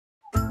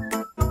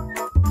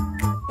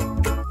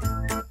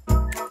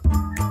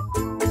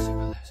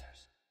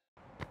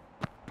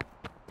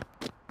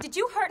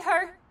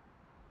hurt her.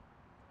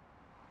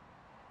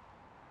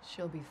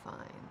 She'll be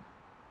fine.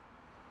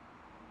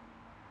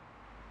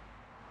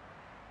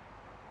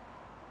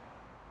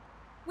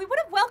 We would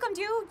have welcomed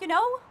you, you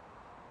know?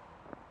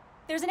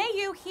 There's an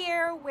AU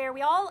here where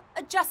we all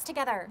adjust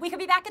together. We could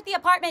be back at the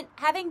apartment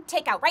having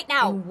takeout right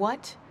now. In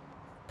what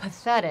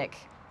pathetic,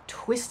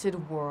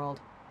 twisted world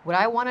would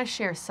I want to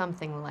share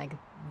something like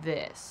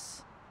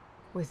this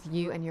with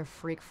you and your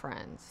freak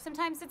friends?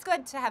 Sometimes it's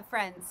good to have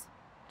friends.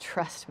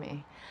 Trust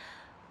me,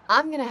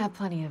 I'm gonna have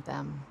plenty of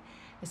them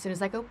as soon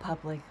as I go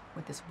public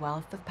with this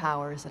wealth of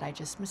powers that I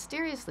just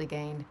mysteriously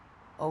gained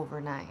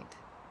overnight.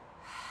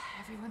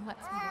 Everyone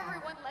lets me down.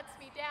 Everyone lets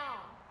me down.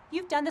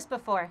 You've done this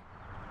before.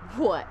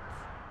 What?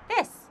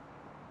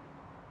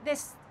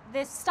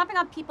 This stomping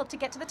on people to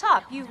get to the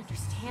top. You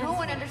Understand? No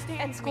one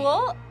understands at me.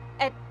 school,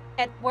 at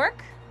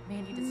work.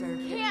 Mandy deserved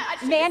it. Yeah,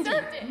 she Mandy,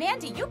 deserved it.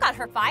 Mandy, you got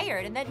her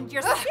fired, and then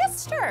your I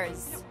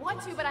sisters. didn't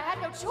want to, but I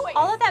had no choice.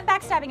 All of that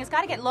backstabbing has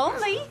got to get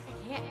lonely. I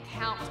can't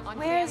count on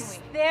Where's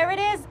family. there it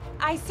is?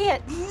 I see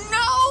it. No!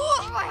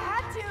 Oh, I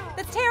had to.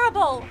 That's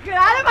terrible. Get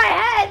out of my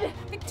head!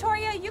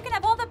 Victoria, you can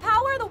have all the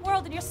power of the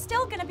world, and you're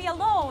still gonna be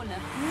alone.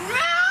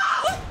 No!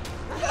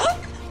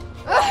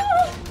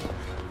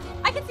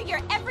 I can see your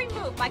every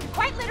move. I could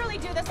quite literally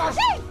do this all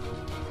day.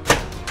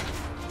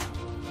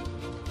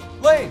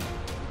 Lane!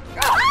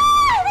 Ah,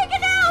 Rika,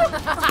 no!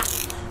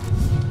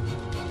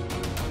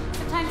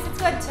 Sometimes it's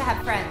good to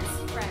have friends.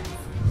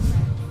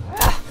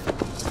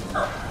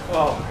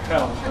 Oh,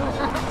 hell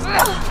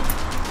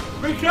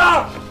no.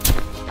 Rika!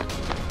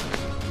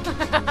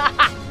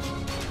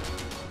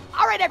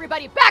 All right,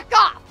 everybody, back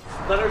off!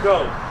 Let her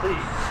go,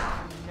 please.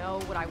 You know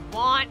what I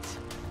want?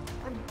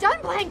 I'm done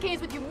playing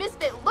games with you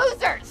misfit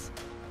losers!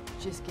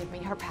 Just give me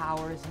her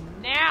powers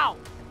Now!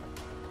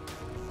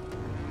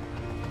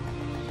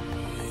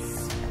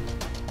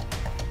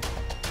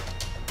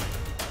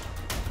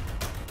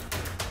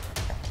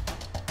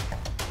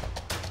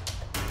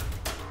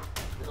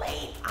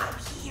 Lane, I'm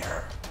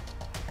here.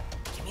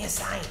 Give me a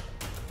sign.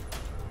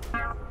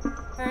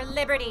 For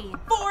liberty.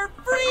 For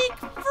freak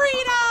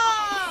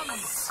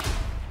freedoms!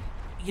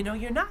 You know,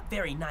 you're not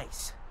very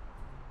nice.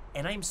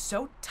 And I'm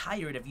so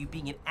tired of you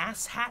being an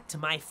asshat to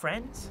my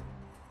friends.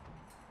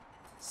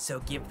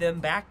 So give them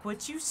back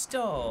what you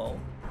stole.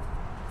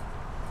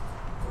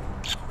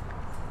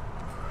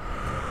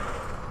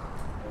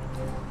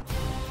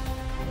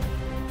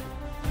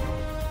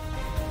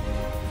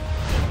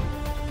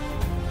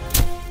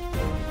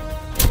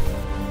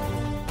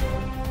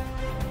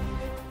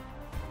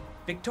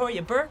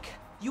 Victoria Burke,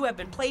 you have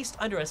been placed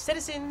under a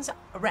citizen's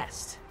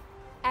arrest.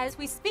 As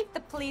we speak, the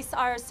police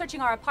are searching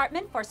our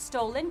apartment for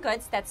stolen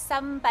goods that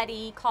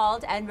somebody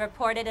called and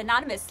reported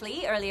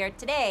anonymously earlier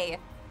today.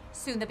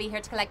 Soon they'll be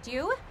here to collect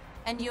you,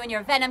 and you and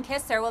your venom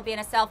kisser will be in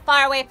a cell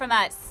far away from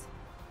us.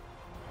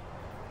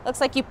 Looks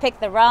like you picked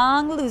the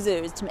wrong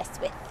losers to mess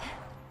with.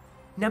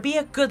 Now be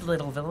a good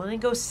little villain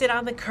and go sit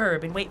on the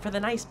curb and wait for the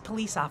nice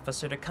police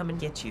officer to come and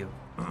get you.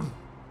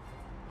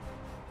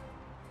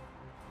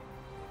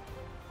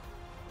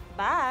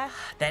 Bye.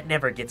 That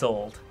never gets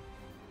old.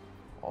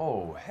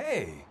 Oh,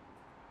 hey.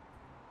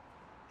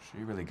 She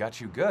really got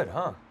you good,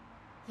 huh?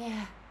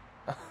 Yeah.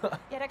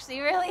 It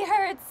actually really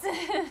hurts.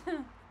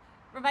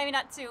 Remind me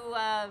not to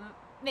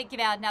make you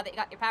mad now that you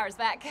got your powers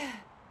back.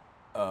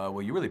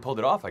 Well, you really pulled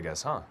it off, I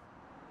guess, huh?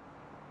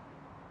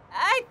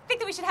 I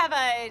think that we should have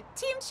a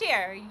team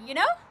cheer, you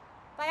know?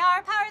 By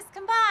our powers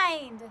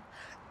combined.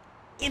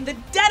 In the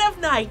dead of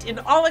night and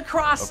all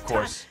across Of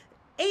course.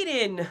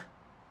 Aidan!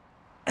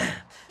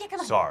 Yeah, come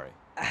on. Sorry.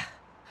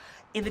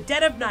 In the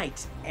dead of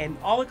night and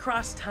all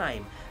across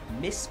time,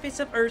 misfits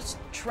of Earth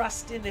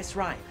trust in this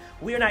rhyme.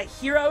 We are not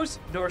heroes,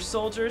 nor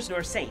soldiers,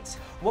 nor saints.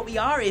 What we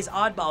are is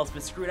oddballs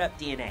with screwed up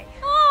DNA.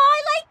 Oh,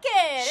 I like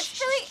it. It's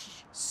really...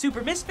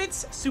 Super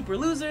misfits, super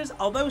losers,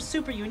 although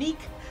super unique.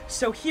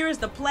 So here is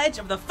the pledge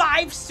of the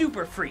 5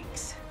 super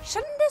freaks.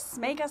 Shouldn't this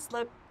make us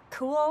look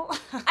cool?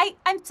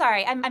 I'm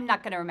sorry. I'm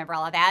not going to remember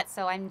all of that,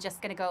 so I'm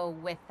just going to go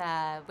with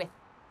Super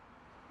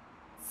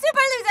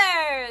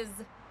Losers!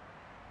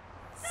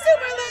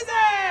 Super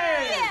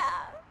losers! Yeah!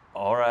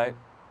 All right.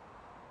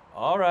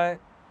 All right.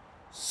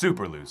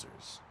 Super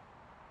losers.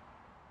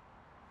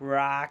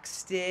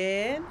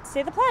 Roxton.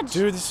 Say the pledge.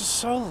 Dude, this is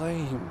so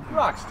lame.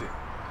 Roxton.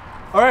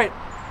 All right.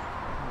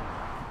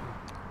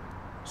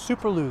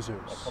 Super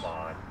losers. Come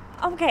on.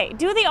 Okay,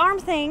 do the arm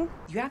thing.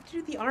 You have to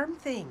do the arm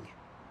thing.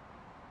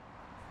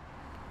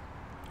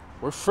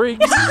 We're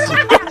freaks.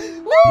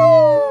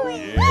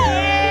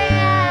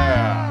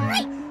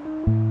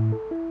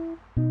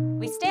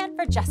 We stand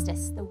for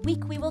justice. The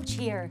weak we will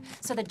cheer,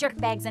 so the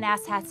jerkbags and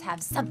asshats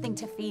have something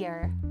to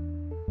fear.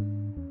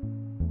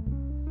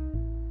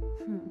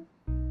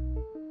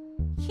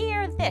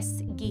 Hear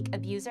this, geek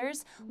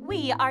abusers.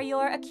 We are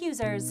your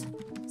accusers.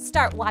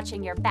 Start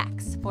watching your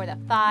backs for the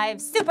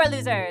 5 super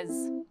losers.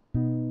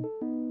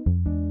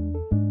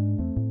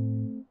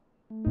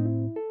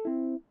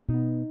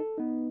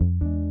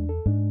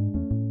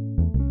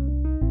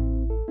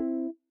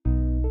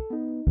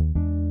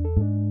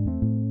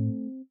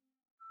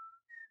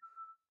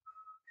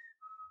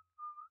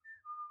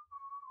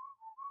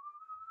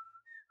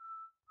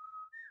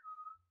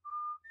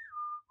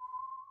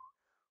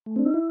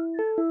 Bye.